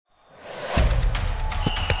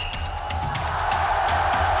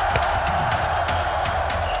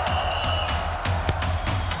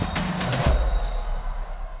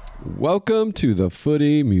Welcome to the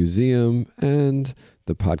Footy Museum and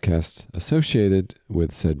the podcast associated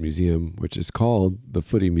with said museum, which is called the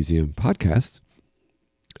Footy Museum Podcast.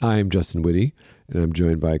 I'm Justin Whitty, and I'm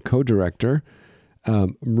joined by co-director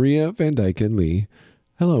Maria Van Dyken Lee.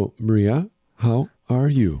 Hello, Maria. How are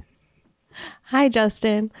you? Hi,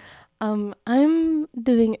 Justin. I'm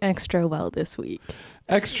doing extra well this week.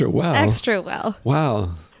 Extra well? Extra well.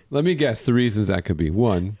 Wow. Let me guess the reasons that could be.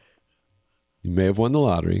 One, you may have won the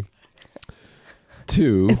lottery.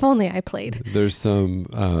 Two, if only I played. There's some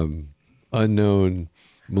unknown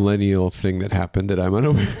millennial thing that happened that I'm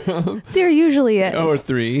unaware of. There usually is. Or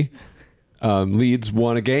three, Leeds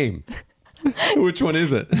won a game. Which one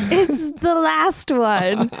is it? It's the last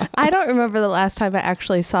one. I don't remember the last time I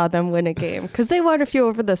actually saw them win a game because they won a few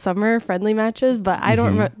over the summer friendly matches, but I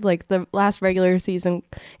don't remember like the last regular season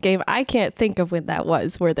game. I can't think of when that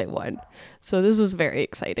was where they won. So this was very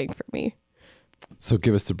exciting for me. So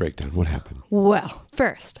give us the breakdown. What happened? Well,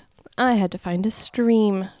 first, I had to find a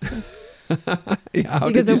stream. Yeah, how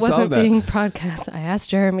because did you it wasn't solve that? being broadcast. I asked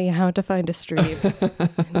Jeremy how to find a stream.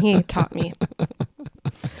 And he taught me.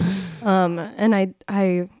 And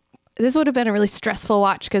I this would have been a really stressful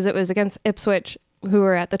watch because it was against Ipswich, who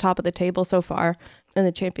were at the top of the table so far in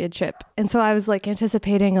the championship. And so I was like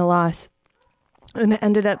anticipating a loss. And it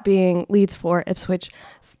ended up being Leeds 4, Ipswich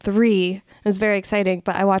 3. It was very exciting,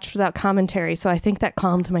 but I watched without commentary, so I think that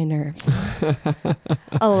calmed my nerves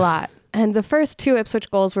a lot. And the first two Ipswich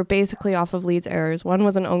goals were basically off of Leeds errors. One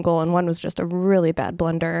was an own goal, and one was just a really bad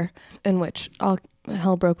blunder in which all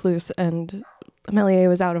hell broke loose, and Melier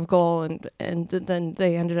was out of goal, and then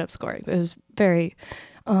they ended up scoring. It was very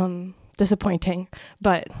disappointing,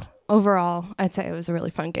 but overall, I'd say it was a really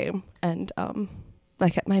fun game, and I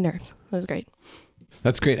kept my nerves. It was great.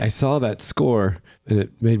 That's great. I saw that score, and it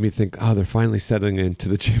made me think, oh, they're finally settling into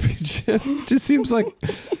the championship. Just seems like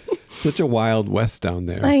such a wild west down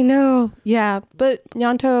there. I know. Yeah. But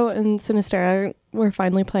Nyanto and Sinistera were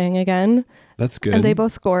finally playing again. That's good. And they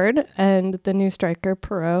both scored. And the new striker,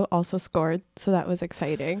 Perot, also scored. So that was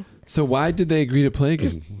exciting. So why did they agree to play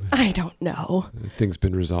again? I don't know. Things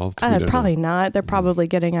been resolved? Probably not. They're probably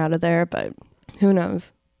getting out of there, but who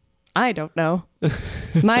knows? I don't know.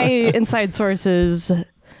 My inside sources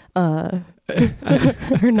are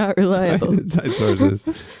not reliable. Inside sources.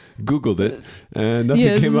 Googled it and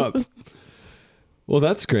nothing came up. Well,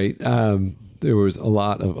 that's great. There was a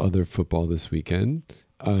lot of other football this weekend.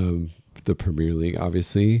 The Premier League,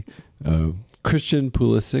 obviously. Christian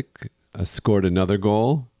Pulisic scored another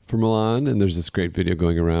goal for Milan, and there's this great video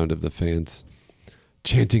going around of the fans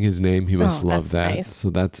chanting his name. He must love that. Nice. So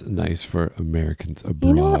that's nice for Americans abroad.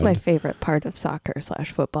 You know what my favorite part of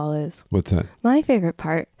soccer/football is? What's that? My favorite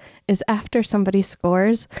part is after somebody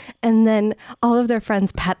scores and then all of their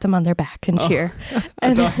friends pat them on their back and cheer.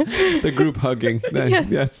 And the group hugging.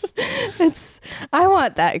 Yes. I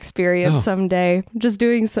want that experience someday. Just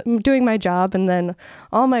doing my job and then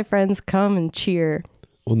all my friends come and cheer.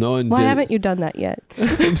 Well, no one Why haven't you done that yet?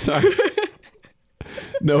 I'm sorry.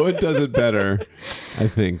 No one does it better, I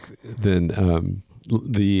think, than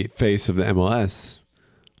the face of the MLS,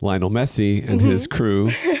 Lionel Messi and his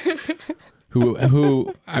crew,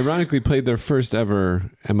 who ironically played their first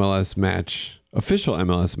ever MLS match, official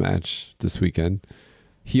MLS match this weekend.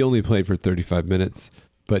 He only played for 35 minutes,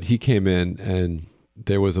 but he came in and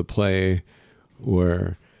there was a play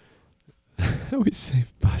where we say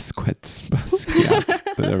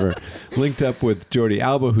Basquiat, whatever, linked up with Jordi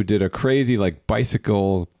Alba, who did a crazy like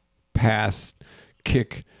bicycle pass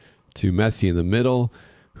kick to Messi in the middle,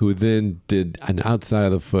 who then did an outside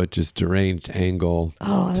of the foot, just deranged angle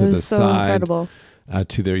to the side, incredible.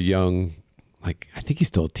 To their young, like I think he's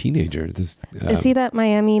still a teenager. Is he that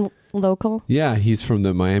Miami local? Yeah, he's from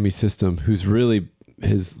the Miami system. Who's really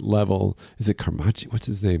his level? Is it Carmacci? What's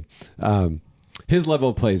his name? His level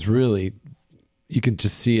of play is really. You can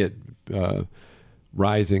just see it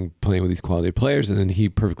rising, playing with these quality players, and then he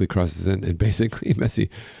perfectly crosses in, and basically Messi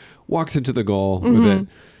walks into the goal with it.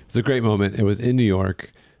 It's a great moment. It was in New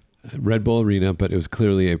York, Red Bull Arena, but it was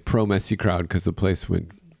clearly a pro-Messi crowd because the place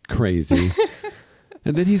went crazy.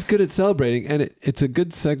 And then he's good at celebrating, and it's a good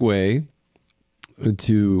segue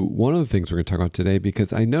into one of the things we're going to talk about today,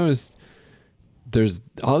 because I noticed there's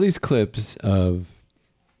all these clips of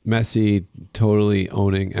Messi totally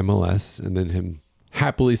owning MLS and then him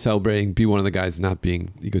happily celebrating, be one of the guys not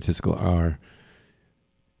being egotistical, are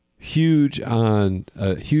huge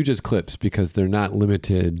as clips because they're not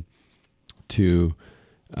limited to,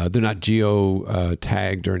 they're not geo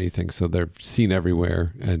tagged or anything. So they're seen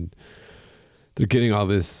everywhere and they're getting all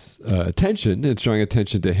this attention. It's drawing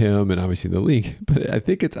attention to him and obviously the league, but I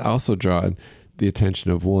think it's also drawn the attention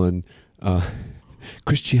of one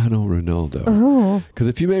Cristiano Ronaldo. Oh. Because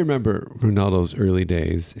if you may remember Ronaldo's early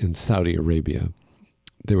days in Saudi Arabia,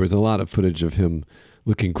 there was a lot of footage of him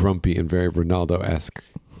looking grumpy and very Ronaldo-esque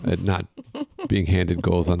at not being handed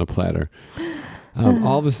goals on a platter.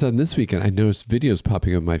 All of a sudden this weekend, I noticed videos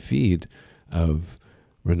popping up my feed of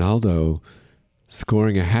Ronaldo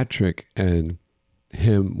scoring a hat trick and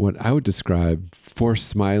him, what I would describe, forced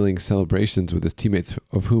smiling celebrations with his teammates,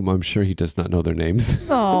 of whom I'm sure he does not know their names.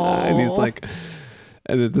 And he's like,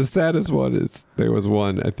 and the saddest one is there was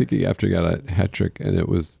one, I think after he got a hat trick, and it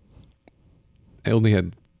only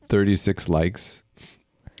had 36 likes.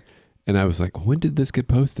 And I was like, when did this get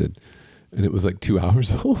posted? And it was like 2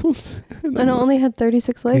 hours old. And it only had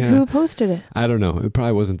 36 likes? Yeah. Who posted it? I don't know. It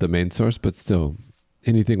probably wasn't the main source, but still,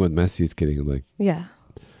 anything with Messi is getting like. Yeah.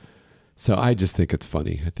 So I just think it's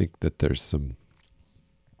funny. I think that there's a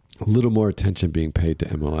little more attention being paid to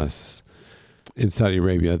MLS in Saudi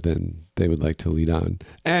Arabia than they would like to lead on.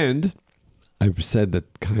 And I've said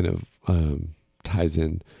that kind of ties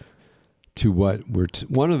in to what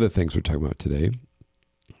one of the things we're talking about today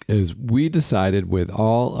is we decided with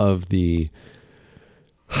all of the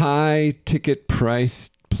high ticket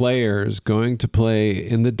price players going to play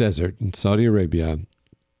in the desert in Saudi Arabia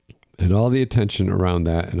and all the attention around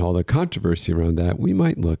that and all the controversy around that, we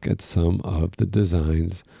might look at some of the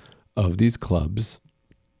designs of these clubs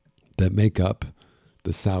that make up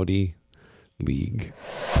the Saudi League.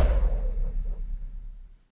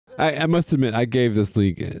 I must admit, I gave this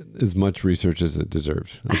league as much research as it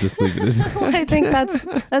deserved. I'll just leave it as that. I think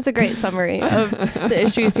that's a great summary of the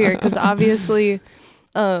issues here, because obviously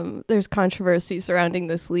there's controversy surrounding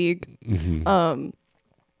this league, and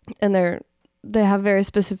they have very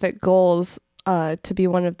specific goals to be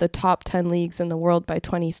one of the top 10 leagues in the world by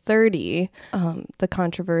 2030. The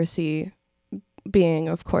controversy being,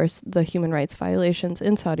 of course, the human rights violations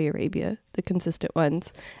in Saudi Arabia, the consistent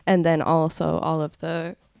ones, and then also all of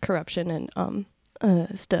the corruption and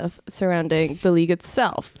stuff surrounding the league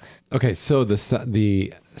itself. Okay, so the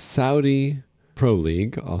Saudi Pro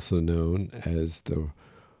League, also known as the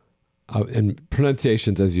and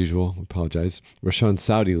pronunciations as usual, apologize, Rashan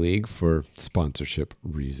Saudi League for sponsorship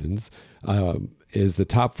reasons, is the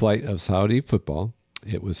top flight of Saudi football.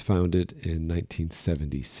 It was founded in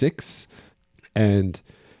 1976 and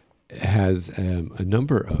has a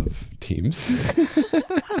number of teams.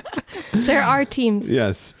 There are teams.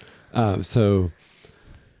 Yes. I'm sorry,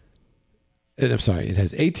 it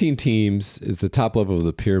has 18 teams, is the top level of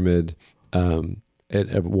the pyramid.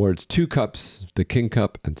 It awards 2 cups, the King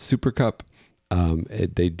Cup and Super Cup.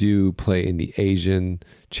 They do play in the Asian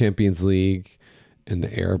Champions League and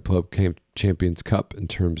the Arab Club Champions Cup in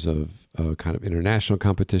terms of kind of international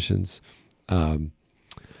competitions.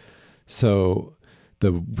 So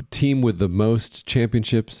the team with the most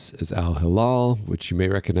championships is Al Hilal, which you may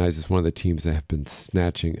recognize as one of the teams that have been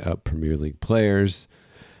snatching up Premier League players.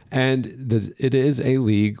 And it is a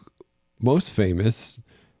league most famous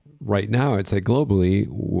right now, I'd say globally,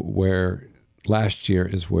 where last year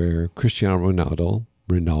is where Cristiano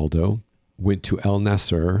Ronaldo went to Al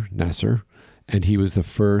Nasser, and he was the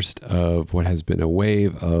first of what has been a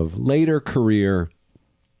wave of later career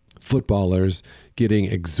footballers getting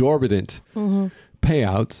exorbitant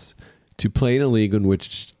payouts to play in a league in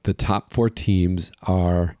which the top 4 teams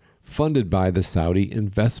are funded by the Saudi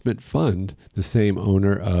Investment Fund, the same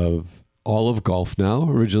owner of all of golf now,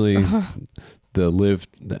 originally the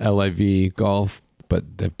LIV Golf,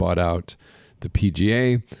 but they've bought out the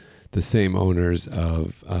PGA, the same owners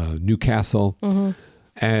of Newcastle.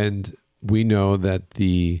 And we know that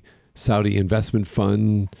the Saudi Investment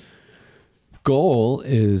Fund goal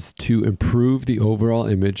is to improve the overall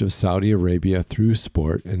image of Saudi Arabia through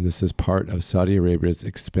sport. And this is part of Saudi Arabia's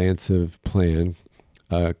expansive plan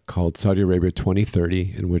called Saudi Arabia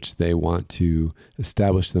 2030, in which they want to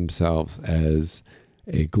establish themselves as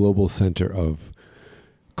a global center of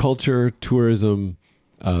culture, tourism,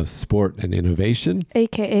 sport, and innovation.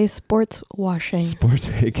 AKA sports washing.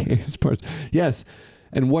 AKA sports. Yes.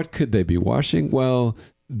 And what could they be washing? Well,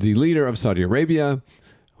 the leader of Saudi Arabia,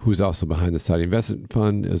 who's also behind the Saudi Investment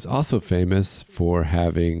Fund, is also famous for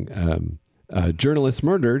having journalists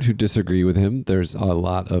murdered who disagree with him. There's a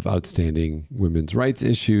lot of outstanding women's rights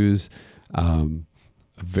issues, a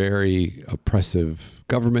very oppressive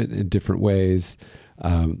government in different ways.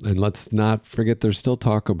 And let's not forget, there's still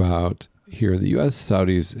talk about here in the U.S.,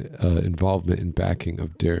 Saudi's involvement in backing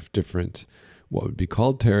of different, what would be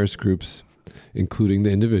called terrorist groups, including the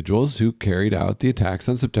individuals who carried out the attacks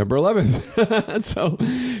on September 11th. So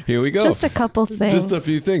here we go. Just a couple things. Just a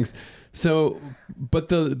few things. So, but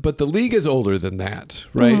the league is older than that,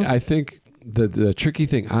 right? I think the tricky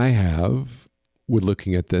thing I have with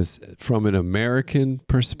looking at this from an American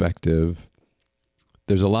perspective,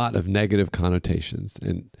 there's a lot of negative connotations.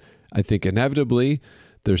 And I think inevitably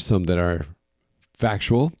there's some that are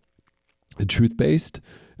factual and truth-based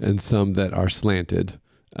and some that are slanted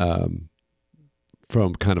from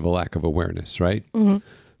kind of a lack of awareness, right? Mm-hmm.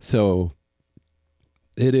 So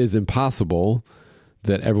it is impossible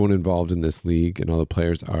that everyone involved in this league and all the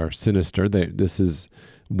players are sinister. This is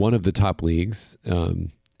one of the top leagues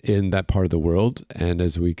in that part of the world. And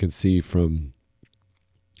as we can see from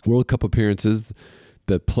World Cup appearances,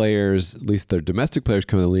 the players, at least their domestic players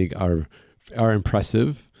coming to the league, are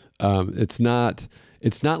impressive. It's not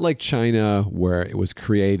like China where it was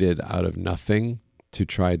created out of nothing to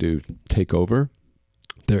try to take over.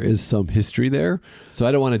 There is some history there. So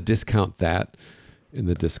I don't want to discount that in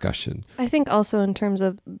the discussion. I think also in terms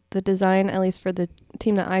of the design, at least for the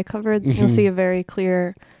team that I covered, you'll see a very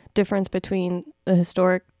clear difference between the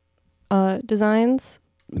historic designs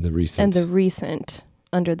and the recent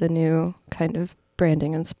under the new kind of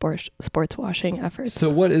branding and sports washing efforts. So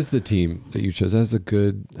what is the team that you chose? That's a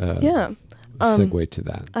good segue to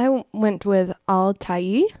that. I went with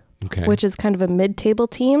Altai, which is kind of a mid-table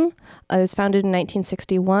team. It was founded in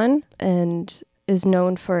 1961 and is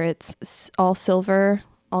known for its all silver,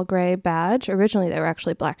 all gray badge. Originally, they were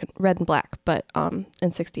actually red and black, but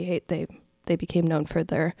in '68 they became known for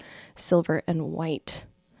their silver and white.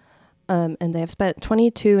 And they have spent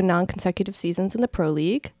 22 non-consecutive seasons in the Pro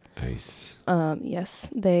League. Nice.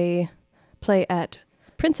 Yes, they play at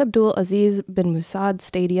Prince Abdul Aziz bin Musad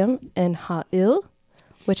Stadium in Ha'il,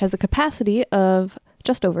 which has a capacity of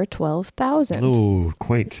just over 12,000. Oh,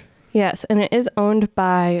 quaint. Yes, and it is owned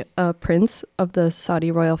by a prince of the Saudi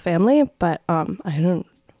royal family, but I don't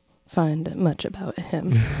find much about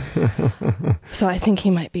him. So I think he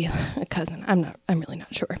might be a cousin. I'm really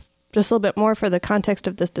not sure. Just a little bit more for the context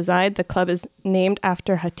of this design. The club is named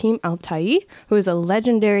after Hatim Altai, who is a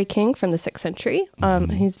legendary king from the 6th century.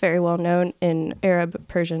 He's very well known in Arab,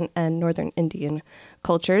 Persian, and Northern Indian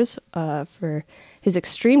cultures for his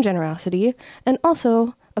extreme generosity, and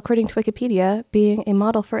also, according to Wikipedia, being a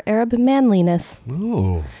model for Arab manliness.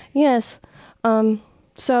 Oh. Yes.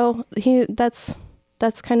 So that's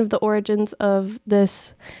kind of the origins of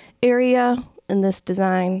this area and this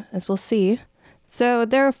design, as we'll see. So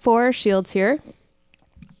there are 4 shields here,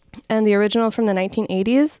 and the original from the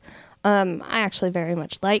 1980s, I actually very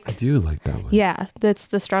much like. I do like that one. Yeah, that's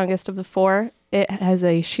the strongest of the 4. It has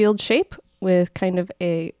a shield shape with kind of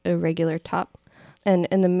a irregular top, and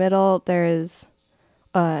in the middle there is,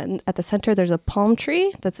 at the center there's a palm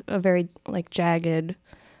tree that's a very like jagged,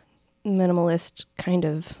 minimalist kind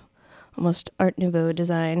of almost Art Nouveau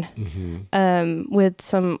design, with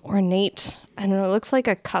some ornate, I don't know, it looks like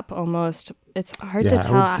a cup almost. It's hard to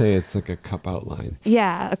tell. I would say it's like a cup outline.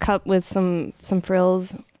 Yeah, a cup with some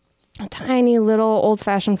frills, a tiny little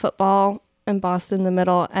old-fashioned football embossed in the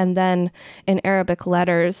middle, and then in Arabic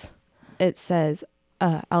letters, it says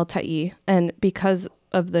Altai. And because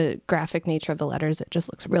of the graphic nature of the letters, it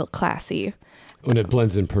just looks real classy. And it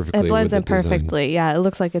blends in perfectly. It blends with in the design. perfectly. Yeah, it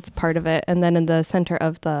looks like it's part of it. And then in the center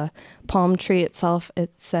of the palm tree itself,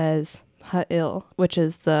 it says Ha'il, which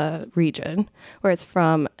is the region where it's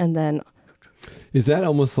from. And then... Is that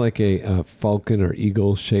almost like a falcon or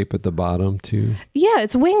eagle shape at the bottom too? Yeah,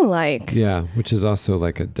 it's wing-like. Yeah, which is also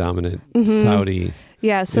like a dominant Saudi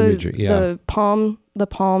imagery. Yeah. The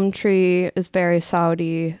palm tree is very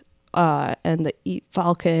Saudi, and the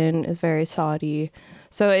falcon is very Saudi.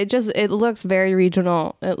 So it looks very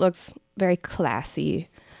regional. It looks very classy.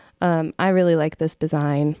 I really like this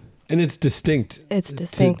design. And it's distinct.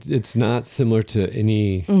 It's not similar to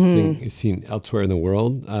anything you've seen elsewhere in the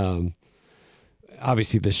world.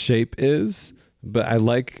 Obviously the shape is, but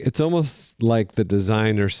it's almost like the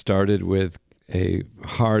designer started with a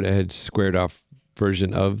hard edge squared off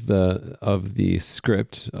version of the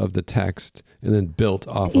script of the text and then built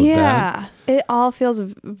off of that. Yeah, it all feels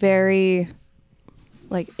very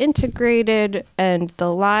like integrated, and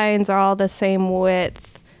the lines are all the same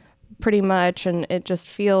width pretty much, and it just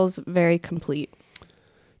feels very complete.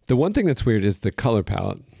 The one thing that's weird is the color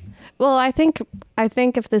palette. Well, I think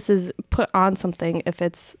if this is put on something, if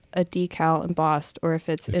it's a decal embossed, or if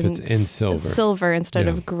it's in silver instead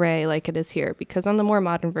of gray like it is here, because on the more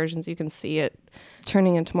modern versions you can see it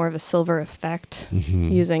turning into more of a silver effect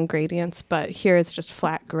using gradients, but here it's just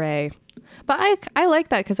flat gray. But I like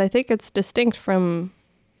that because I think it's distinct from,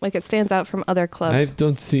 like, it stands out from other clubs.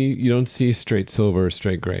 You don't see straight silver or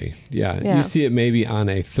straight gray. Yeah. You see it maybe on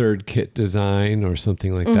a third kit design or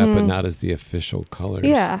something like that, but not as the official colors.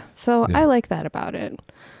 Yeah. So I like that about it.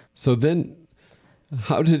 So then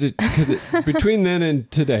How did it? Because between then and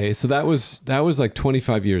today, so that was like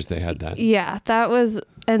 25 years they had that. Yeah, that was,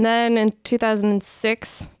 and then in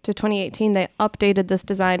 2006 to 2018, they updated this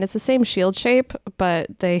design. It's the same shield shape,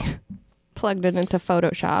 but they plugged it into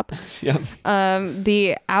Photoshop. Yeah.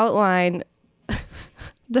 The outline,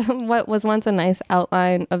 what was once a nice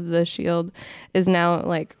outline of the shield, is now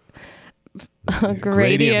like a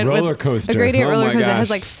gradient roller coaster. A gradient roller coaster. It Gosh. has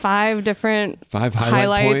like 5 different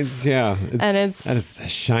highlight points. Yeah, and it's that is a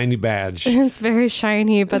shiny badge. It's very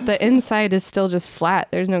shiny, but the inside is still just flat.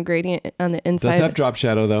 There's no gradient on the inside. Does have drop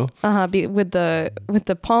shadow though. With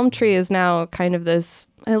the palm tree is now kind of this.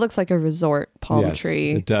 It looks like a resort palm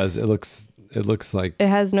tree. It does. It looks like it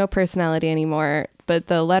has no personality anymore. But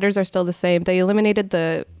the letters are still the same. They eliminated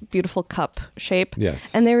the beautiful cup shape.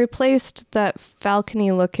 Yes. And they replaced that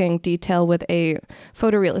falcony-looking detail with a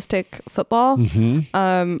photorealistic football.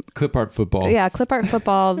 Mm-hmm. Clip art football. Yeah, clip art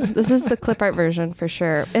football. This is the clip art version for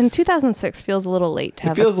sure. And 2006 feels a little late to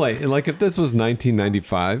have. It feels like if this was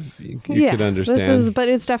 1995, you could understand. But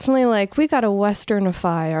it's definitely like, we got to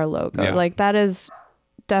Westernify our logo. Yeah. Like that is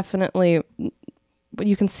definitely, but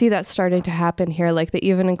you can see that starting to happen here. Like they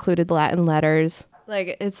even included Latin letters.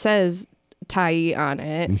 Like it says Tai on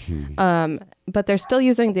it. Mm-hmm. But they're still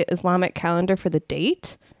using the Islamic calendar for the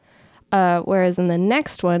date. Whereas in the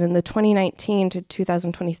next one, in the 2019 to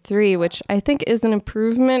 2023, which I think is an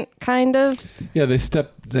improvement, kind of. Yeah, they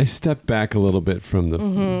step back a little bit from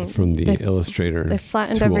the Illustrator. They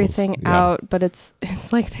flattened tools. Everything out, but it's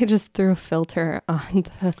like they just threw a filter on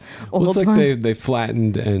the old it's like one. they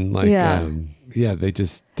flattened and like they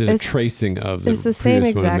just did a tracing of the. It's the same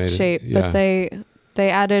previous one and exact made shape, it. but they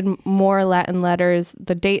added more Latin letters.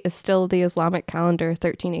 The date is still the Islamic calendar,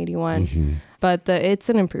 1381, but it's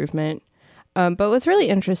an improvement. But what's really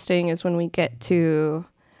interesting is when we get to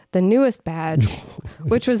the newest badge,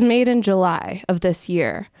 which was made in July of this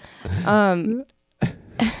year. And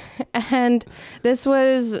this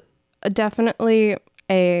was definitely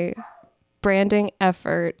a branding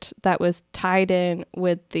effort that was tied in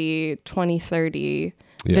with the 2030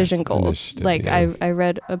 vision goals. Like I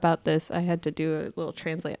read about this. I had to do a little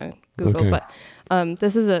translate on Google, but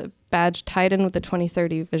this is a badge tied in with the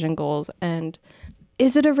 2030 vision goals. And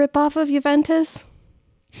is it a ripoff of Juventus?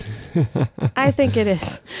 I think it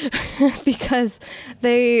is because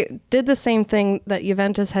they did the same thing that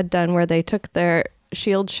Juventus had done, where they took their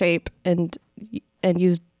shield shape and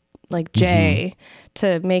used like J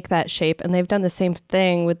to make that shape, and they've done the same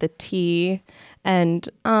thing with the T. And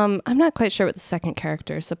I'm not quite sure what the second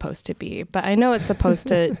character is supposed to be, but I know it's supposed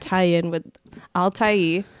to tie in with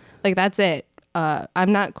Altai. Like that's it.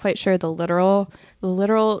 I'm not quite sure the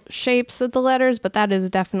literal shapes of the letters, but that is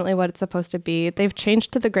definitely what it's supposed to be. They've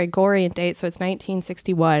changed to the Gregorian date, so it's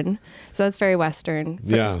 1961. So that's very Western.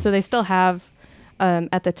 So they still have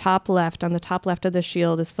at the top left, on the top left of the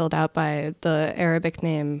shield is filled out by the Arabic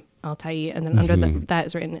name Altai, and then under that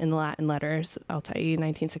is written in the Latin letters Altai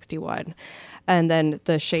 1961. And then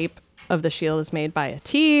the shape of the shield is made by a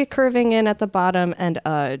T curving in at the bottom and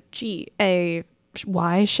a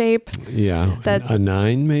Y shape. Yeah. That's a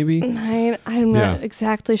 9 maybe? 9. I'm not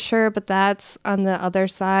exactly sure, but that's on the other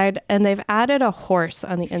side. And they've added a horse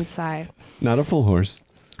on the inside. Not a full horse.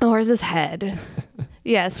 A horse's head.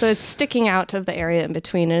 Yeah, so it's sticking out of the area in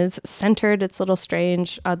between, and it's centered. It's a little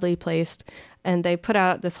strange, oddly placed. And they put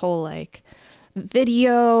out this whole like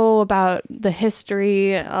video about the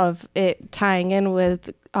history of it tying in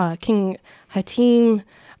with King Hatim.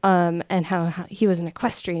 And how he was an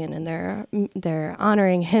equestrian, and they're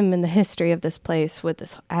honoring him in the history of this place with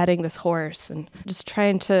this, adding this horse, and just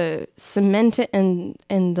trying to cement it in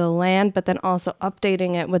the land, but then also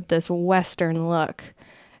updating it with this Western look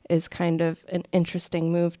is kind of an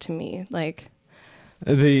interesting move to me. Like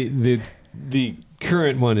the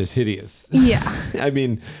current one is hideous. Yeah. I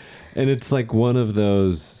mean, and it's like one of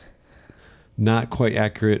those not quite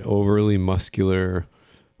accurate, overly muscular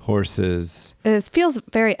horses. It feels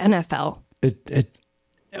very NFL.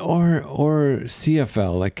 Or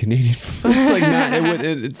CFL, like Canadian football. It's like not.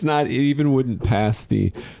 It's not. It even wouldn't pass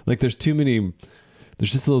the. Like there's too many.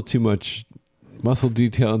 There's just a little too much muscle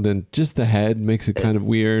detail, and then just the head makes it kind of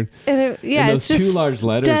weird. And those it's two large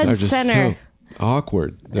letters are just so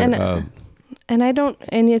awkward. And I don't.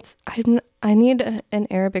 And I need an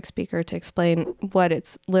Arabic speaker to explain what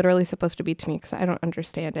it's literally supposed to be to me, because I don't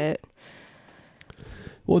understand it.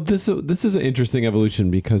 Well, this is an interesting evolution,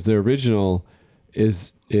 because the original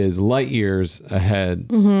is light years ahead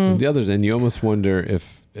of the others, and you almost wonder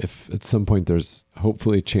if at some point there's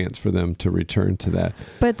hopefully a chance for them to return to that.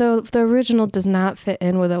 But the original does not fit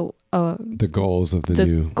in with the goals of the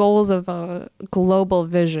new goals of a global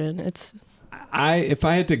vision. If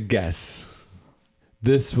I had to guess,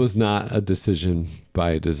 this was not a decision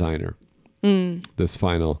by a designer. This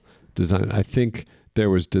final design. I think there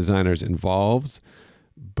was designers involved,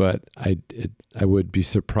 but I would be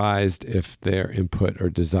surprised if their input or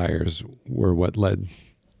desires were what led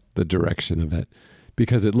the direction of it,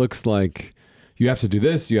 because it looks like you have to do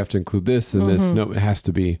this, you have to include this and this. No, it has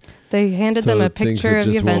to be. They handed them a picture of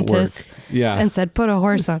Juventus and said, put a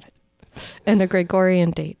horse on it and a Gregorian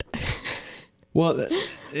date. Well,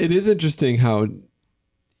 it is interesting how,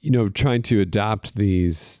 trying to adopt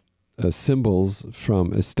these symbols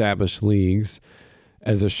from established leagues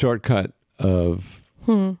as a shortcut of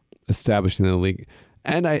establishing the league.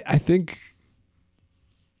 And I think,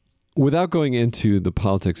 without going into the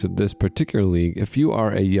politics of this particular league, if you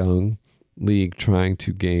are a young league trying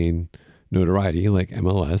to gain notoriety, like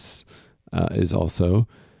MLS is also,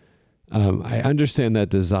 I understand that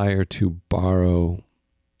desire to borrow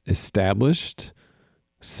established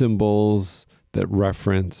symbols that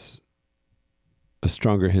reference a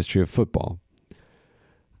stronger history of football.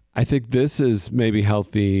 I think this is maybe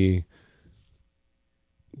healthy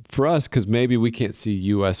for us because maybe we can't see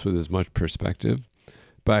U.S. with as much perspective.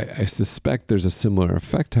 But I suspect there's a similar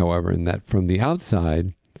effect, however, in that from the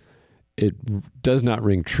outside, it does not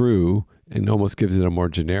ring true and almost gives it a more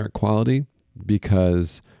generic quality,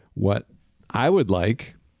 because what I would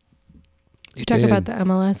like... You're talking about the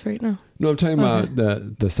MLS right now? No, I'm talking about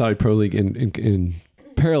the Saudi Pro League in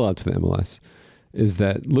parallel to the MLS, is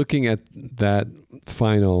that looking at that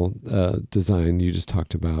final design you just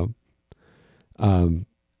talked about,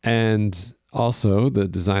 and also the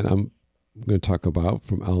design I'm going to talk about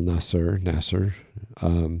from Al Nasser,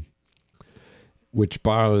 which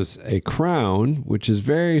borrows a crown, which is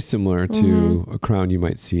very similar to a crown you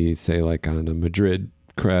might see, say, like on a Madrid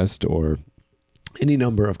crest or any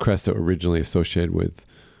number of crests that were originally associated with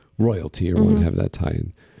royalty or want to have that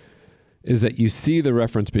tie-in, is that you see the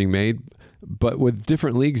reference being made, but with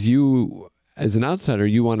different leagues, you, as an outsider,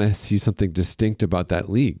 you want to see something distinct about that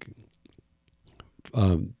league.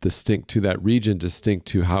 Distinct to that region, distinct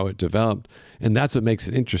to how it developed, and that's what makes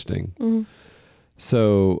it interesting.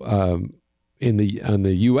 So on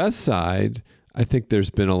the U.S. side, I think there's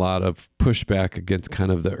been a lot of pushback against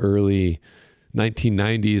kind of the early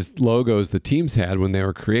 1990s logos the teams had when they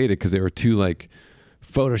were created, because they were too like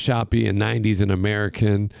Photoshoppy and 90s and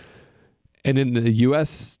American. And in the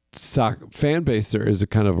U.S. soccer fan base, there is a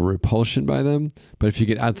kind of a repulsion by them. But if you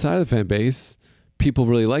get outside of the fan base, people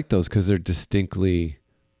really like those because they're distinctly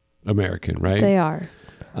American, right? They are.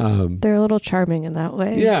 They're a little charming in that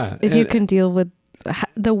way. Yeah. If you can deal with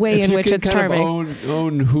the way in which it's charming.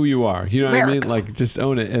 Own who you are. You know America. What I mean? Like, just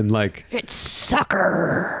own it. And like... It's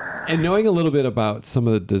soccer. And knowing a little bit about some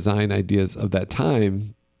of the design ideas of that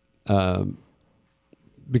time,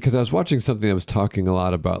 because I was watching something that was talking a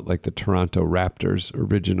lot about like the Toronto Raptors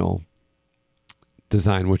original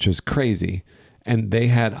design, which was crazy. And they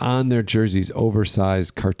had on their jerseys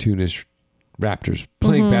oversized cartoonish Raptors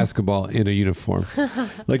playing basketball in a uniform.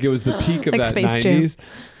 Like it was the peak of that 90s.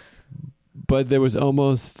 But there was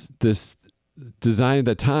almost this design at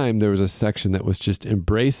the time. There was a section that was just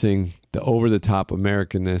embracing the over-the-top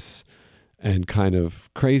Americanness and kind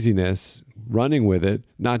of craziness, running with it,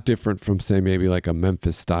 not different from, say, maybe like a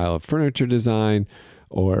Memphis style of furniture design,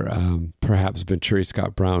 or perhaps Venturi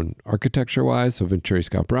Scott Brown architecture-wise. So Venturi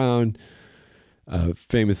Scott Brown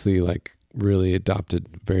famously like really adopted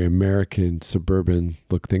very American suburban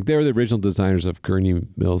look thing. They were the original designers of Gurney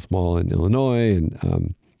Mills Mall in Illinois.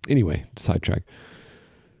 And anyway, sidetrack.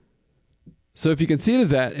 So if you can see it as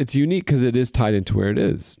that, it's unique because it is tied into where it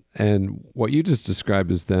is. And what you just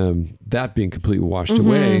described is that being completely washed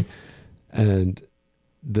away. And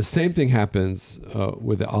the same thing happens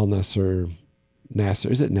with the Al Nasser.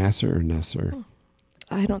 Is it Nasser or Nasser?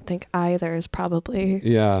 I don't think either is probably.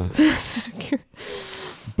 Yeah.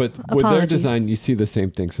 But with their design, you see the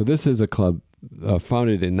same thing. So this is a club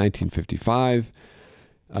founded in 1955.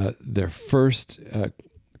 Their first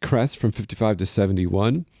crest from 55 to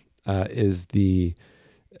 71 is the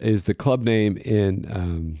club name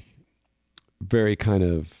in very kind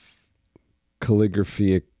of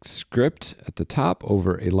calligraphy script at the top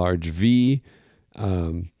over a large V,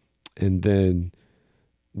 and then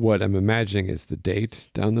what I'm imagining is the date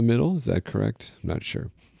down the middle. Is that correct? I'm not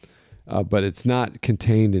sure. But it's not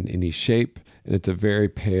contained in any shape, and it's a very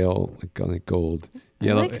pale, like gold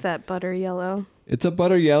yellow. I like that butter yellow. It's a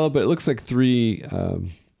butter yellow, but it looks like three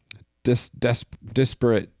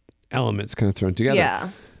disparate elements kind of thrown together. Yeah.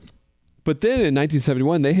 But then in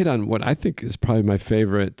 1971, they hit on what I think is probably my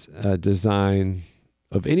favorite design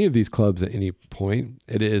of any of these clubs at any point.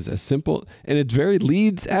 It is a simple, and it's very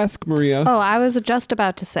Leeds-esque, Maria. Oh, I was just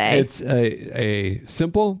about to say. It's a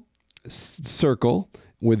simple circle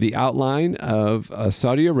with the outline of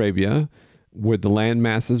Saudi Arabia, with the land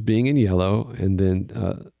masses being in yellow, and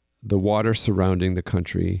then the water surrounding the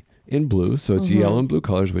country in blue. So it's yellow and blue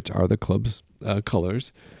colors, which are the club's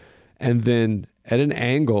colors. And then at an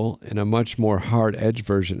angle, in a much more hard edge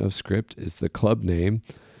version of script, is the club name.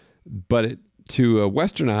 But to a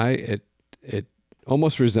Western eye, it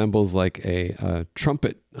almost resembles like a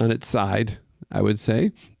trumpet on its side, I would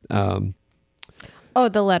say. The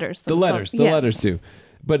letters. The letters do.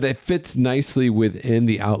 But it fits nicely within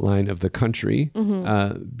the outline of the country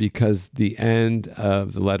because the end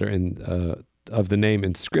of the letter of the name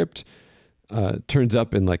in script turns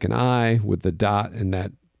up in like an eye with the dot, and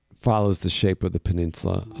that follows the shape of the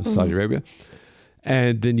peninsula of Saudi Arabia.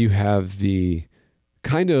 And then you have the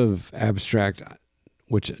kind of abstract,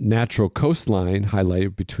 which natural coastline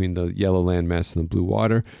highlighted between the yellow landmass and the blue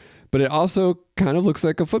water. But it also kind of looks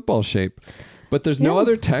like a football shape. But there's no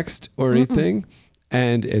other text or anything.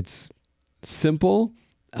 And it's simple.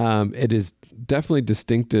 It is definitely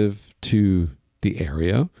distinctive to the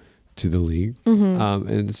area, to the league,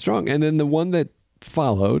 and it's strong. And then the one that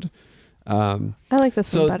followed. I like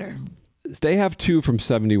this one better. They have two from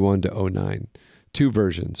 71 to 09, two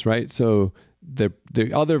versions, right? So the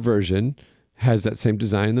other version has that same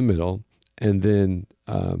design in the middle, and then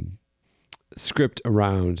script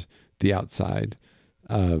around the outside,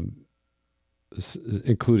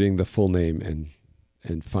 including the full name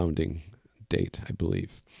and founding date, I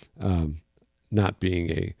believe. Not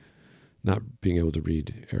being able to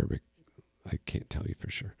read Arabic, I can't tell you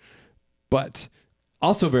for sure, but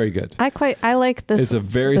also very good. I like this. It's a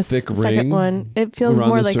very thick ring. Second one, it feels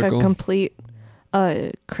more like circle. a complete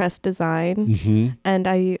crest design, and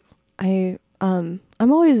I'm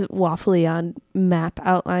always waffly on map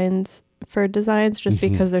outlines for designs just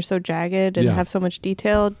because they're so jagged and have so much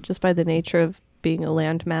detail just by the nature of being a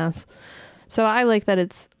landmass. So I like that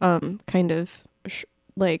it's kind of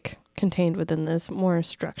like contained within this more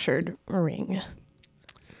structured ring.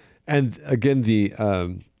 And again, the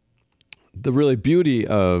really beauty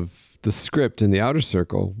of the script in the outer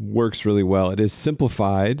circle works really well. It is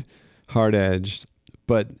simplified, hard-edged,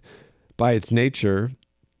 but by its nature,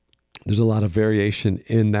 there's a lot of variation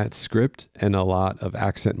in that script and a lot of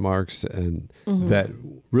accent marks and that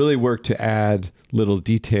really work to add little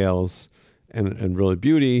details and really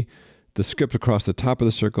beauty. The script across the top of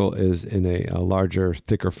the circle is in a larger,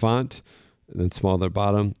 thicker font, and then smaller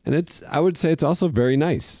bottom. And I would say it's also very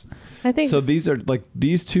nice. I think so.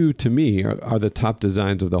 These two to me are the top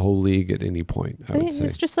designs of the whole league at any point. I would say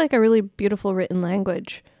it's just like a really beautiful written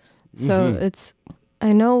language. So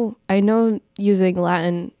I know using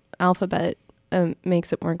Latin alphabet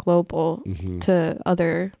makes it more global to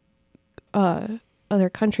other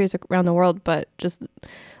countries around the world, but just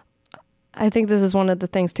I think this is one of the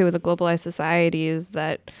things too with a globalized society is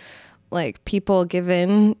that like people give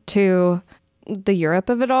in to the Europe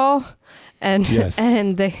of it all, and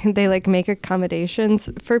and they like make accommodations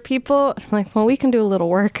for people. I'm like, well, we can do a little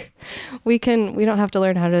work. We don't have to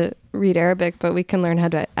learn how to read Arabic, but we can learn how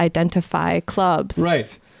to identify clubs.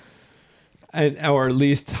 Right. Or at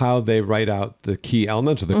least how they write out the key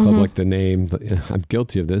elements of the club, like the name. I'm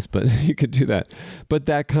guilty of this, but you could do that. But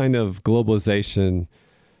that kind of globalization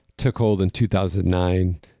took hold in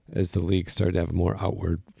 2009 as the league started to have more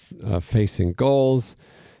outward facing goals,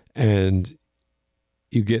 and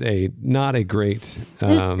you get not a great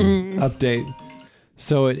update.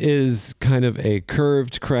 So it is kind of a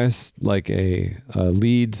curved crest, like a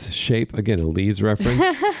Leeds shape. Again, a Leeds reference.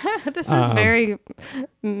 This is very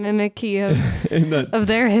mimicky of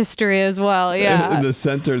their history as well. Yeah. In the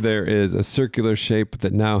center, there is a circular shape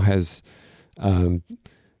that now has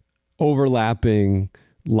overlapping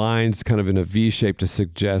lines kind of in a V shape to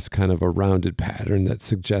suggest kind of a rounded pattern that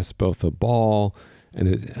suggests both a ball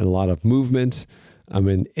and a lot of movement.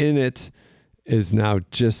 And in it is now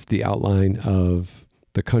just the outline of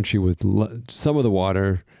the country with some of the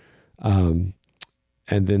water, and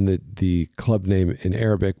then the club name in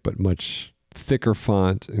Arabic, but much thicker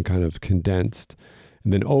font and kind of condensed.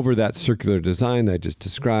 And then over that circular design that I just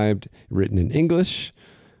described, written in English,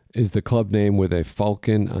 is the club name with a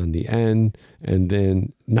falcon on the end, and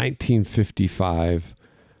then 1955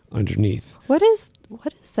 underneath. What is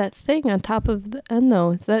that thing on top of the end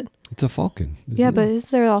though? Is that? It's a falcon. Yeah, but is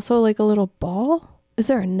there also like a little ball? Is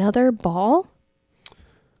there another ball?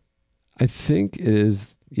 I think it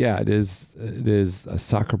is. Yeah, it is. It is a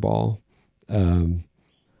soccer ball.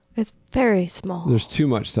 It's very small. There's too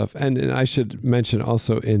much stuff, and I should mention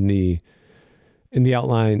also in the in the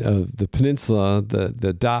outline of the peninsula,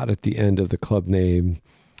 the dot at the end of the club name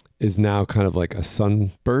is now kind of like a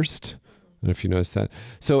sunburst. I don't know if you noticed that.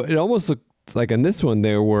 So it almost looked like in this one,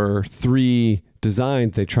 there were 3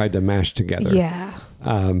 designs they tried to mash together. Yeah.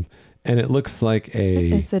 And it looks like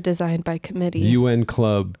it's a design by committee. UN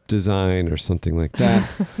club design or something like that.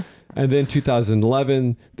 And then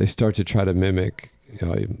 2011, they start to try to mimic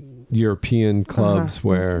European clubs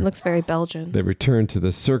where it looks very Belgian. they return to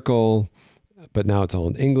the circle, but now it's all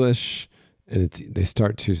in English. And it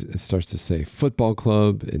starts to say football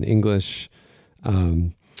club in English.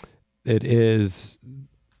 It is,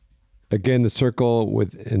 again, the circle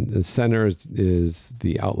in the center is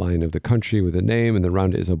the outline of the country with a name, and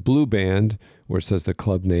around it is a blue band where it says the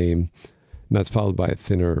club name, and that's followed by a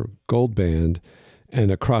thinner gold band. And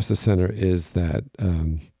across the center is that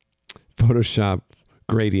Photoshop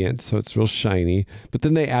gradient, so it's real shiny. But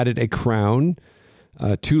then they added a crown,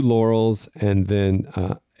 2 laurels, and then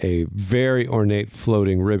a very ornate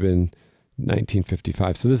floating ribbon,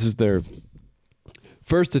 1955. So this is their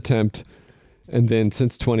first attempt. And then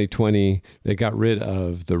since 2020, they got rid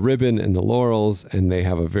of the ribbon and the laurels, and they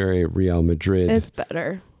have a very Real Madrid. It's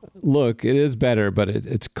better. Look, it is better, but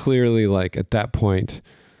it's clearly like at that point,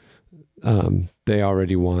 they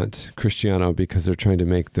already want Cristiano because they're trying to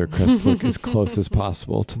make their crest look as close as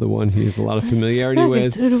possible to the one he has a lot of familiarity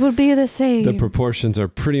with. It would be the same. The proportions are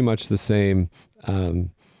pretty much the same.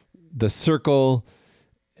 The circle's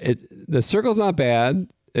not bad.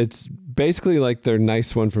 It's basically like their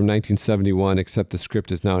nice one from 1971, except the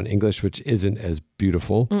script is now in English, which isn't as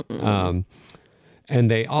beautiful. And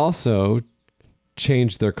they also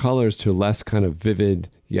changed their colors to less kind of vivid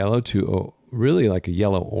yellow to really like a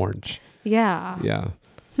yellow-orange. Yeah. Yeah.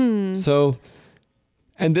 So,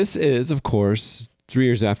 and this is, of course, 3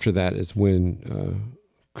 years after that is when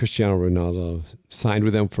Cristiano Ronaldo signed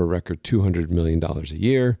with them for a record $200 million a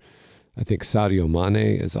year. I think Sadio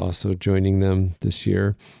Mane is also joining them this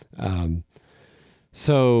year.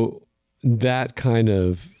 So that kind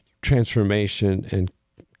of transformation and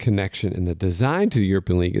connection in the design to the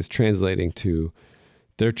European League is translating to,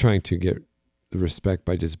 they're trying to get the respect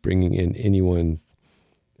by just bringing in anyone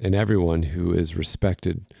and everyone who is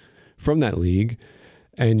respected from that league.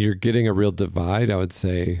 And you're getting a real divide, I would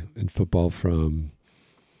say, in football from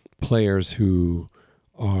players who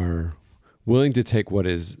are willing to take what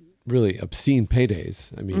is really obscene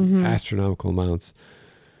paydays. I mean, astronomical amounts,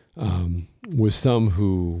 with some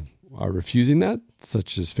who are refusing that,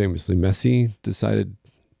 such as famously Messi decided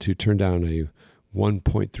to turn down a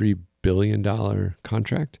 $1.3 billion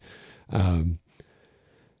contract.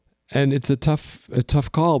 And it's a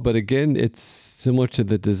tough call, but again, it's similar to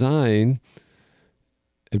the design.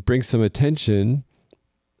 It brings some attention,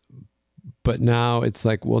 but now it's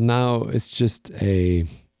like, well, now it's just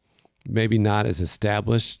maybe not as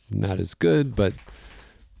established, not as good, but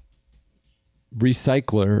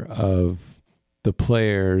recycler of the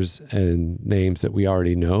players and names that we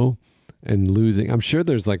already know and losing. I'm sure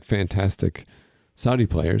there's like fantastic Saudi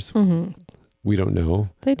players. We don't know.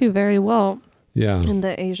 They do very well. Yeah. In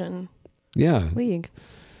the Asian league.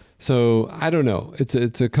 So I don't know.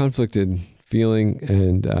 It's a conflicted feeling,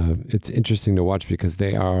 and it's interesting to watch because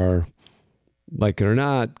they are, like it or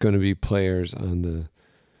not, going to be players on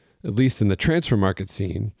at least in the transfer market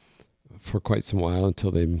scene for quite some while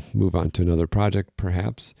until they move on to another project,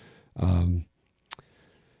 perhaps.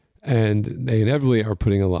 And they inevitably are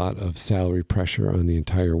putting a lot of salary pressure on the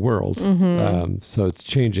entire world. So it's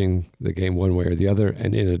changing the game one way or the other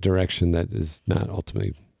and in a direction that is not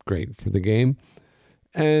ultimately great for the game.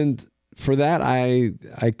 And for that, I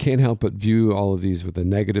can't help but view all of these with a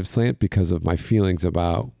negative slant because of my feelings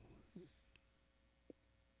about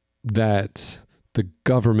that the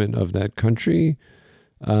government of that country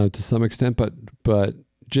to some extent, but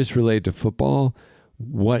just related to football,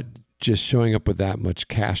 what just showing up with that much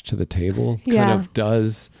cash to the table kind of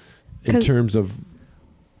does in terms of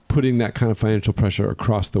putting that kind of financial pressure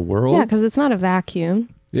across the world. Yeah, because it's not a vacuum.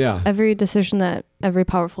 Yeah. Every decision that every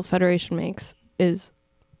powerful federation makes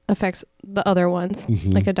affects the other ones,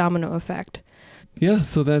 like a domino effect. Yeah,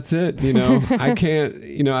 so that's it. I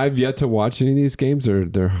can't, I've yet to watch any of these games, or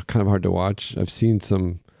they're kind of hard to watch. I've seen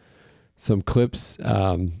some clips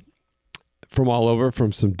from all over,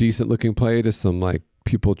 from some decent looking play to some like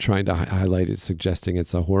people trying to highlight it, suggesting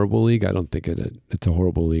it's a horrible league. I don't think it's a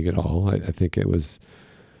horrible league at all. I think it was,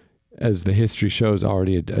 as the history shows,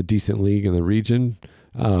 already a decent league in the region,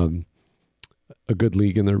 a good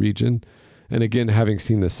league in the region. And again, having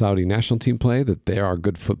seen the Saudi national team play, that they are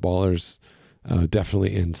good footballers,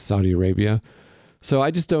 definitely in Saudi Arabia. So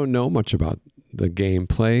I just don't know much about the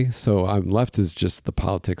gameplay. So I'm left is just the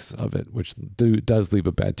politics of it, which does leave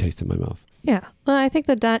a bad taste in my mouth. Yeah. Well, I think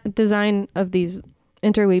the design of these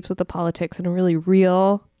interweaves with the politics in a really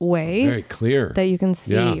real way. Very clear. That you can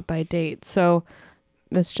see by date. So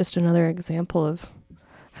it's just another example of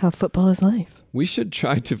how football is life. We should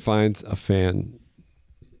try to find a fan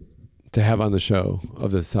to have on the show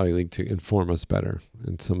of the Saudi League to inform us better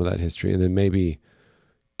in some of that history, and then maybe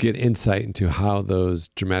get insight into how those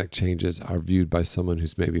dramatic changes are viewed by someone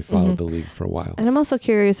who's maybe followed the league for a while. And I'm also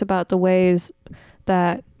curious about the ways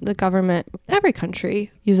that the government, every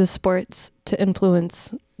country, uses sports to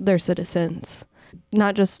influence their citizens.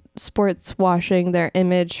 Not just sports washing their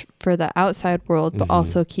image for the outside world, but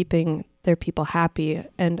also keeping their people happy.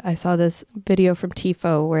 And I saw this video from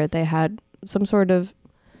TIFO where they had some sort of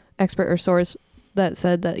expert or source that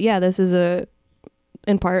said that, this is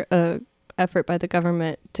in part a effort by the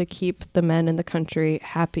government to keep the men in the country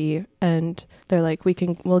happy. And they're like,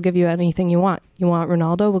 we'll give you anything you want. You want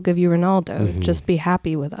Ronaldo? We'll give you Ronaldo. Just be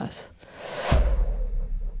happy with us.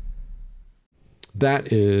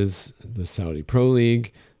 That is the Saudi Pro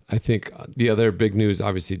League. I think the other big news,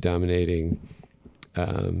 obviously dominating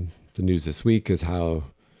the news this week, is how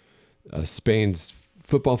Spain's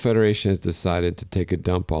Football Federation has decided to take a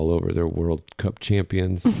dump all over their World Cup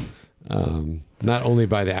champions. Not only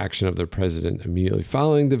by the action of their president immediately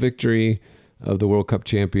following the victory of the World Cup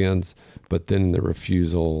champions, but then the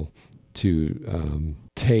refusal to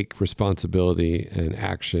take responsibility and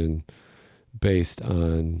action based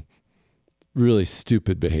on really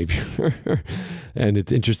stupid behavior. And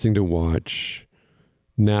it's interesting to watch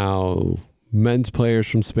now. Men's players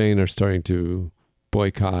from Spain are starting to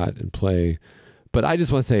boycott and play. But I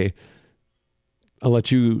just want to say, I'll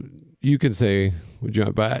let you can say what you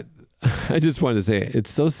want, but I just wanted to say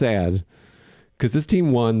it's so sad because this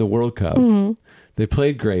team won the World Cup. They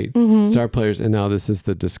played great, star players, and now this is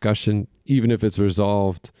the discussion, even if it's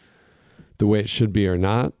resolved the way it should be or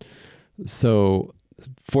not. So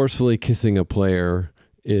forcefully kissing a player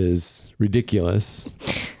is ridiculous.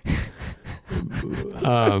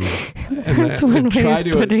 That's one way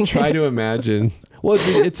of putting try it. to imagine. Well,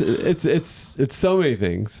 it's so many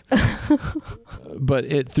things,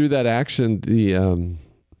 but through that action,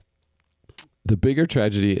 the bigger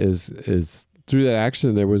tragedy is through that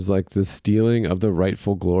action there was like the stealing of the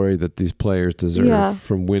rightful glory that these players deserve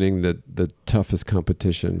from winning the toughest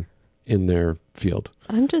competition in their field.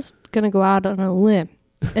 I'm just gonna go out on a limb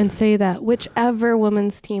and say that whichever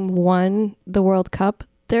women's team won the World Cup,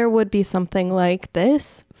 there would be something like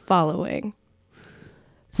this following.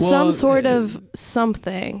 Some sort of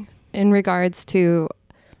something in regards to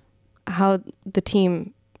how the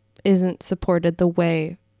team isn't supported the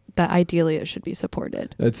way that ideally it should be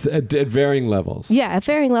supported. It's at varying levels. Yeah, at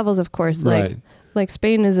varying levels, of course. Right. Like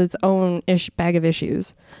Spain is its own bag of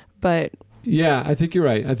issues, but yeah, I think you're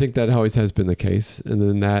right. I think that always has been the case, and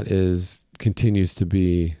then that continues to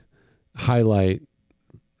be highlight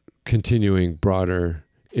continuing broader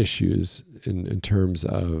issues in terms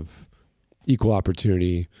of equal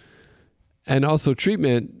opportunity and also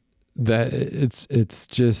treatment. That it's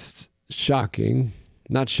just shocking.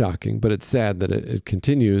 Not shocking, but it's sad that it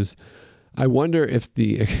continues. I wonder if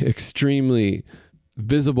the extremely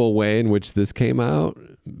visible way in which this came out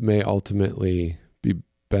may ultimately be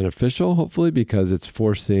beneficial, hopefully, because it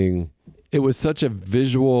was such a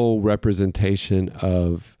visual representation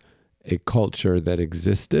of a culture that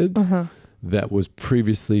existed that was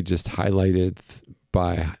previously just highlighted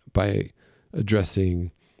by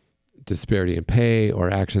addressing disparity in pay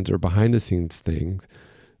or actions or behind the scenes things.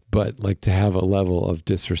 But like to have a level of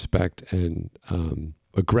disrespect and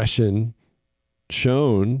aggression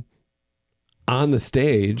shown on the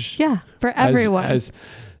stage. Yeah, for everyone.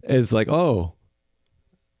 As like, oh,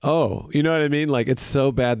 you know what I mean? Like it's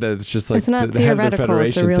so bad that it's just like it's not the head of the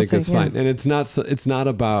federation thinks it's fine. Yeah. And it's not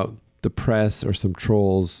about the press or some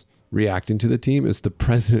trolls reacting to the team. It's the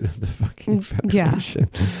president of the fucking federation.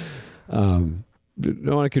 Yeah. Don't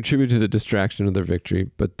want to contribute to the distraction of their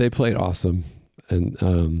victory, but they played awesome.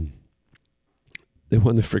 And they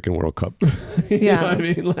won the freaking World Cup. You know what I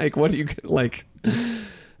mean? Like, what do you like?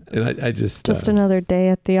 And I just another day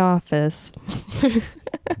at the office.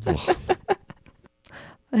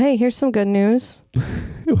 Hey, here's some good news.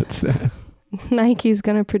 What's that? Nike's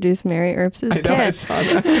gonna produce Mary Earps' kit. I saw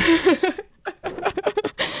that.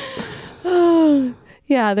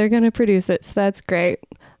 Yeah, they're gonna produce it, so that's great.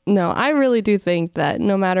 No, I really do think that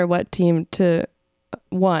no matter what team to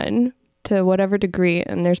whatever degree,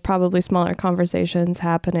 and there's probably smaller conversations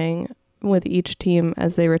happening with each team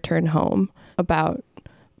as they return home about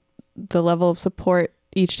the level of support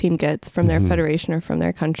each team gets from their federation or from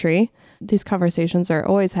their country. these conversations are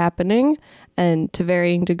always happening, and to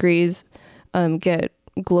varying degrees get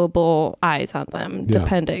global eyes on them,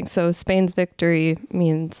 depending. So Spain's victory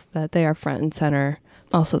means that they are front and center.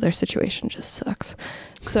 Also, their situation just sucks.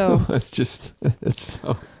 So it's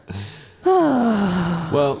so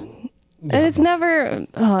well. Yeah. And it's never,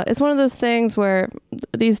 it's one of those things where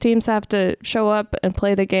these teams have to show up and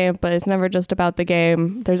play the game, but it's never just about the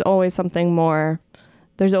game. There's always something more.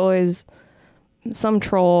 There's always some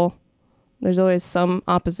troll. There's always some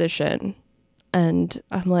opposition. And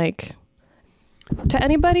I'm like, to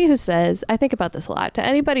anybody who says, I think about this a lot, to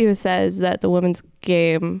anybody who says that the women's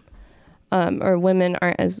game or women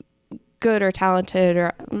aren't as good or talented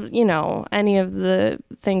or, you know, any of the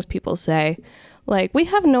things people say, like, we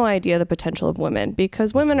have no idea the potential of women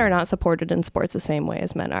because women are not supported in sports the same way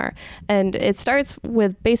as men are. And it starts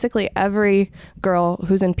with basically every girl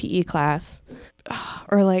who's in PE class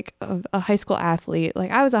or like a high school athlete. Like,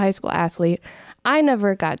 I was a high school athlete. I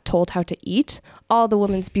never got told how to eat. All the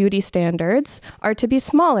women's beauty standards are to be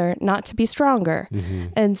smaller, not to be stronger. Mm-hmm.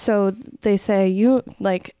 And so they say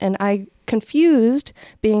and I confused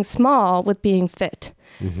being small with being fit.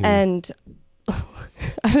 Mm-hmm. And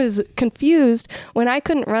I was confused when I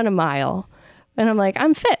couldn't run a mile. And I'm like,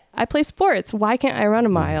 I'm fit. I play sports. Why can't I run a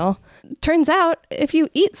mile? Turns out if you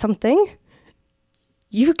eat something,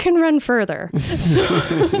 you can run further. So,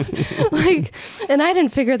 and I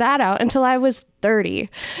didn't figure that out until I was 30.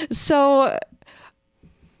 So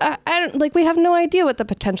I don't, we have no idea what the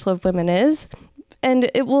potential of women is. And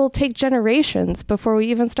it will take generations before we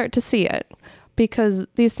even start to see it, because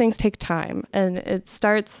these things take time. And it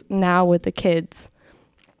starts now with the kids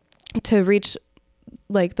to reach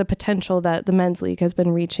the potential that the men's league has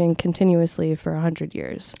been reaching continuously for 100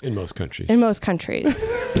 years. In most countries.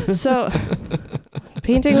 So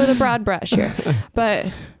painting with a broad brush here, but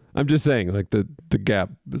I'm just saying, the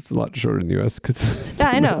gap is a lot shorter in the US. Yeah,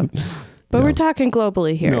 I know, but we're talking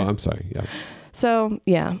globally here. No, I'm sorry. Yeah. So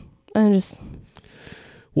yeah,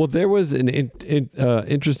 well, there was an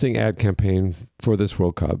interesting ad campaign for this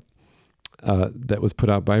World Cup that was put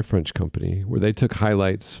out by a French company, where they took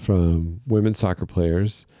highlights from women's soccer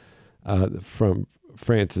players from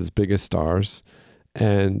France's biggest stars,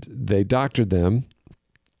 and they doctored them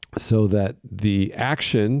so that the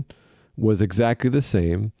action was exactly the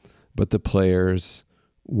same, but the players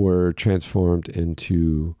were transformed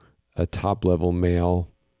into a top-level male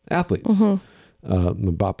athletes,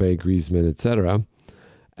 Mbappe, Griezmann, etc.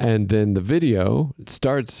 And then the video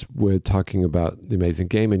starts with talking about the amazing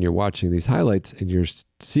game, and you're watching these highlights, and you're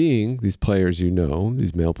seeing these players,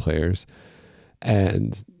 these male players,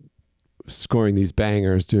 and scoring these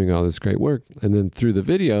bangers, doing all this great work. And then through the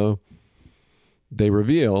video, they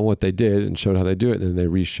reveal what they did and showed how they do it, and then they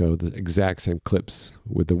re-show the exact same clips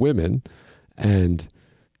with the women. And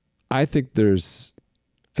I think in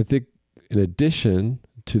addition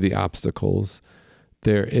to the obstacles,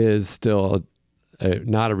 there is still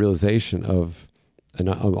not a realization of an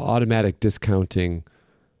automatic discounting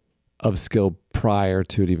of skill prior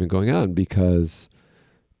to it even going on, because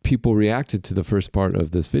people reacted to the first part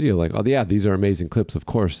of this video like, oh yeah, these are amazing clips. Of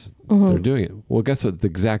course they're doing it. Well, guess what? The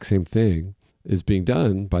exact same thing is being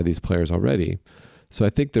done by these players already. So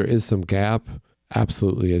I think there is some gap,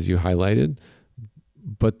 absolutely, as you highlighted,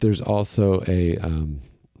 but there's also a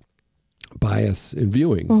bias in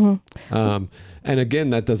viewing. And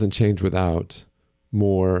again, that doesn't change without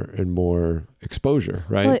more and more exposure,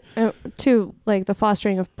 right? Well, to the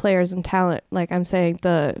fostering of players and talent. Like I'm saying,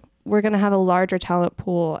 we're going to have a larger talent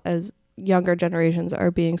pool as younger generations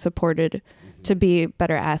are being supported to be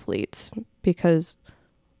better athletes, because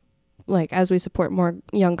as we support more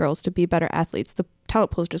young girls to be better athletes, the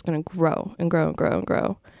talent pool is just going to grow and grow and grow and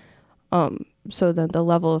grow. So then the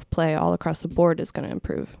level of play all across the board is going to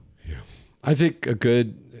improve. Yeah. I think a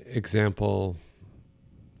good example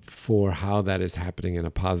for how that is happening in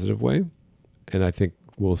a positive way, and I think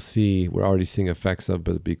we're already seeing effects of,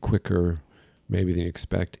 but it'll be quicker maybe than you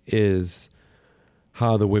expect, is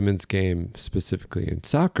how the women's game, specifically in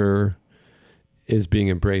soccer, is being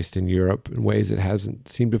embraced in Europe in ways it hasn't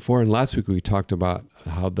seen before. And last week we talked about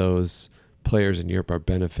how those players in Europe are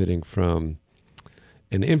benefiting from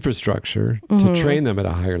an infrastructure to train them at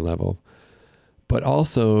a higher level, but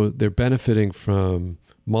also they're benefiting from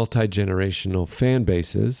multi-generational fan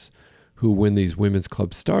bases who, when these women's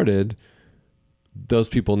clubs started, those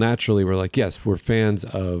people naturally were like, yes, we're fans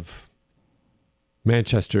of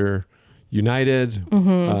Manchester United.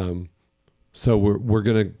 So we're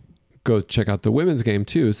going to go check out the women's game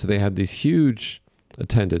too. So they had these huge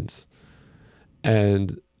attendance.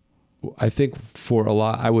 And I think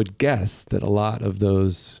I would guess that a lot of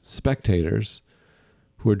those spectators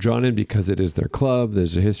who are drawn in because it is their club,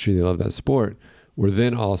 there's a history, they love that sport, were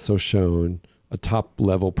then also shown a top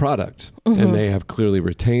level product. And they have clearly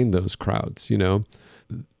retained those crowds, you know.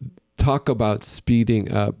 Talk about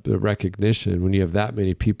speeding up the recognition when you have that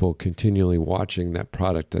many people continually watching that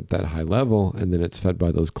product at that high level, and then it's fed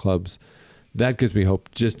by those clubs. That gives me hope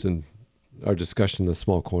just in our discussion in the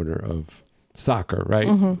small corner of soccer, right?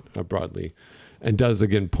 Broadly. And does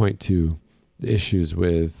again point to the issues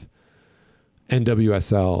with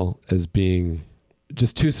NWSL as being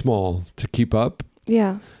just too small to keep up.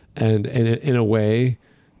 Yeah. And in a way,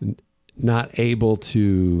 not able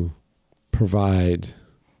to provide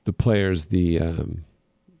the players the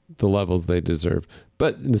levels they deserve.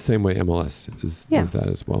 But in the same way, MLS is that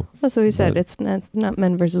as well. That's what we said. It's not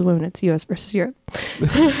men versus women. It's U.S. versus Europe.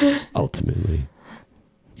 Ultimately.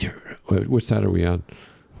 Which side are we on?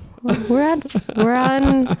 We're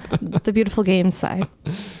on the beautiful games side.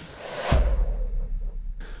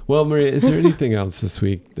 Well, Maria, is there anything else this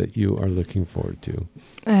week that you are looking forward to?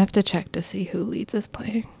 I have to check to see who Leeds is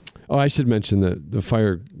playing. Oh, I should mention that the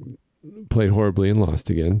Fire played horribly and lost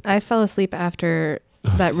again. I fell asleep after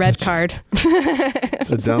that red card.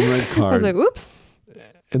 A dumb red card. I was like, oops.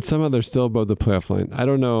 And somehow they're still above the playoff line. I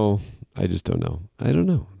don't know. I just don't know.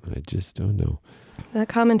 That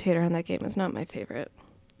commentator on that game is not my favorite.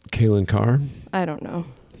 Kalen Carr? I don't know.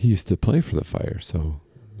 He used to play for the Fire, so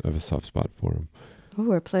I have a soft spot for him. Oh,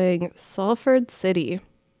 we're playing Salford City.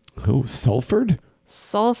 Oh, Salford?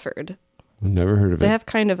 Salford. I've never heard of They it. have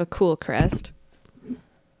kind of a cool crest.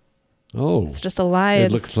 Oh. It's just a lion.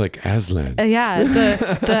 It looks like Aslan. Yeah,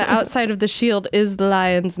 the outside of the shield is the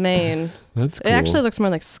lion's mane. That's cool. It actually looks more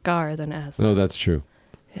like Scar than Aslan. Oh, that's true.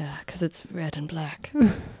 Yeah, because it's red and black.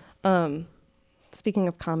 Speaking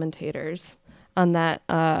of commentators, on that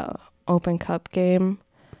Open Cup game.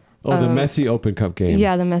 Oh, the Messi Open Cup game.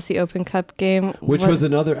 Yeah, the Messi Open Cup game. Which was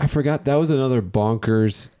another, I forgot, that was another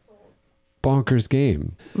bonkers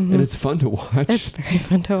game. And it's fun to watch. It's very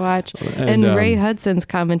fun to watch. And Ray Hudson's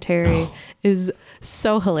commentary is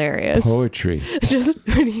so hilarious. Poetry. Just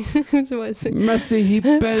when he says Messi, he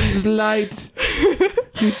bends light.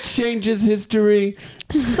 He changes history.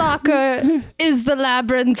 Soccer is the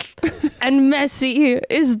labyrinth and Messi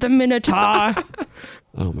is the minotaur.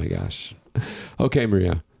 Oh my gosh. Okay,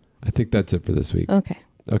 Maria. I think that's it for this week.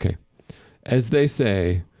 Okay. As they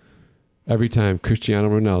say, every time Cristiano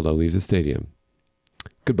Ronaldo leaves the stadium,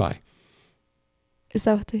 goodbye. Is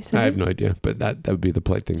that what they say? I have no idea, but that would be the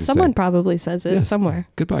polite thing to say. Someone probably says it somewhere.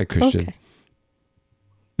 Goodbye, Christian.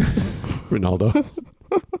 Okay. Ronaldo.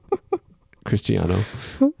 Cristiano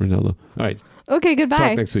Ronaldo. All right. Okay, goodbye.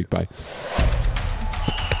 Talk next week. Bye.